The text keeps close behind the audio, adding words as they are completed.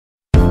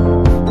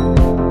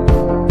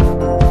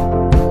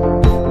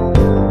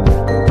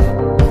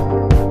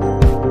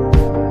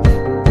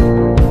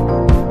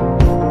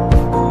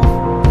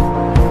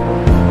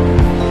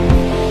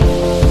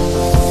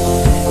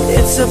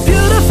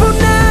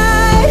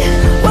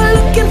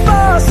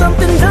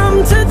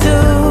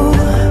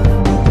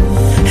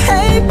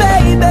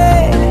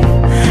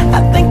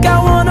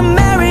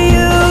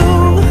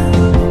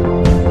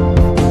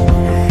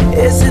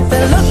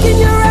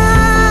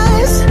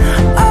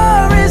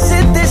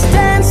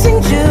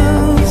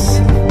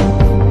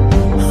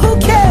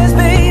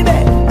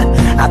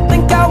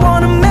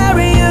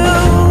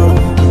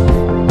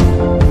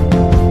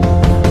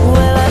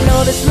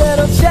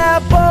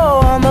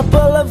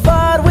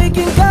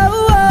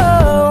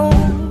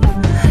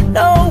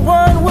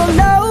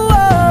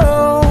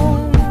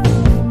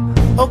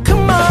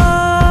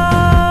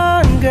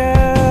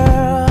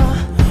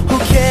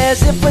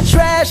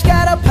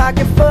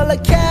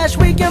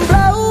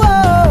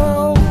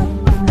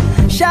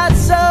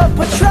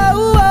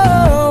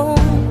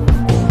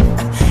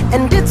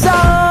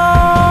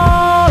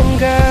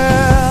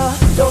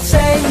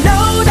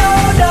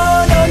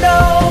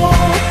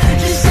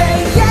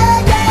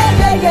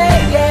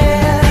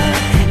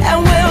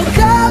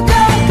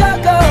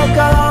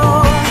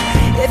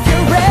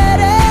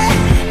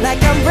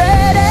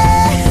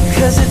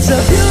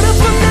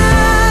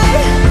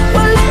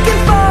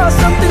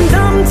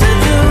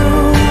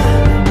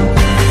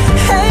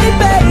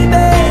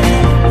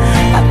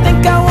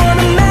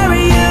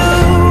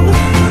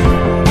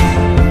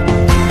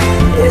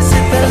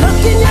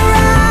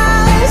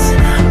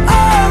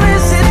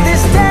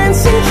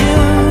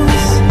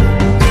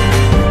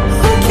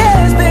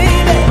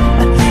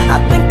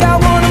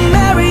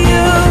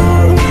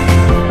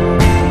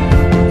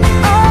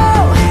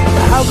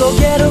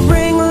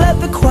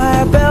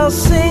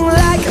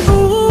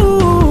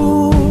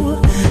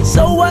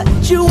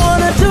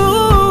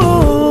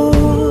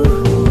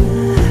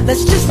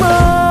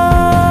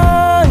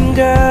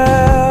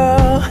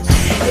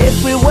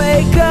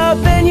wake up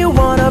and you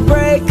wanna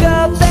break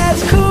up,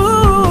 that's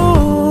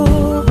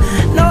cool.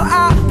 No,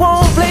 I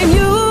won't blame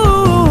you.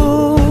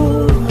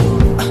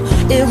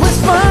 It was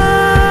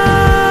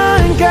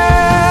fun,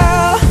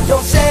 girl.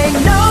 Don't say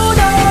no,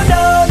 no,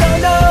 no, no,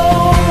 no.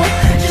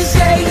 Just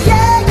say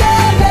yeah,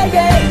 yeah, yeah,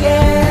 yeah,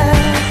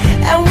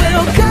 yeah. And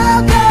we'll go,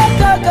 go,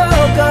 go, go,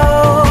 go.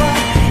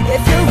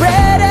 If you're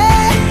ready,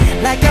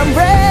 like I'm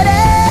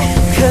ready.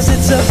 'Cause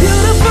it's a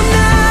beautiful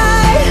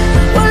night.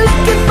 We're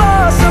looking for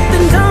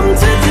something dumb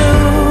to do.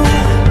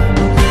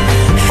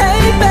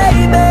 Hey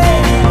baby,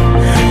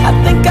 I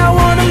think I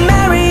wanna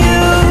marry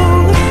you.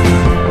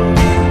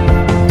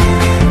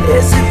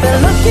 Is it the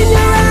look in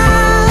your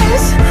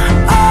eyes,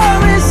 or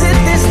is it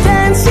this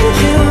dancing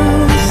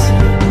juice?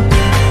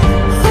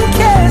 Who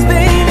cares,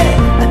 baby?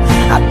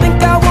 I think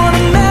I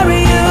wanna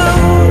marry you.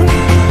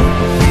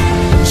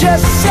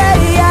 Just say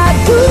I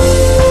do.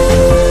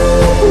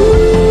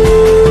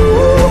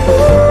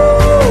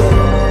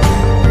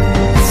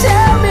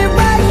 Tell me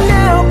right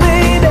now,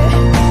 baby.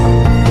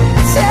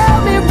 Tell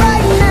me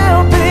right now,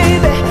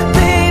 baby.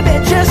 Baby,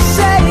 just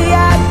say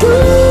I do.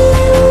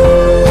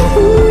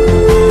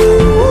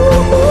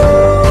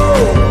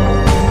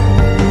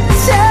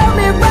 Tell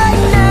me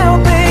right now,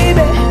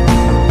 baby.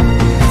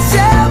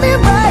 Tell me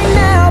right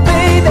now,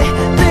 baby.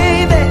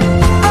 Baby,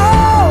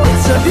 oh,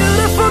 it's a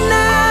beautiful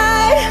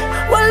night.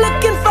 We're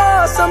looking for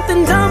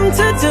something dumb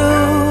to do.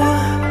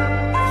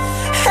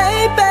 Hey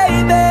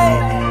baby,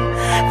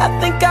 I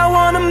think I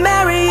wanna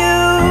marry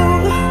you.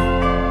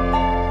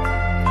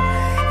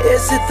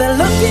 Is it the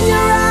look in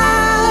your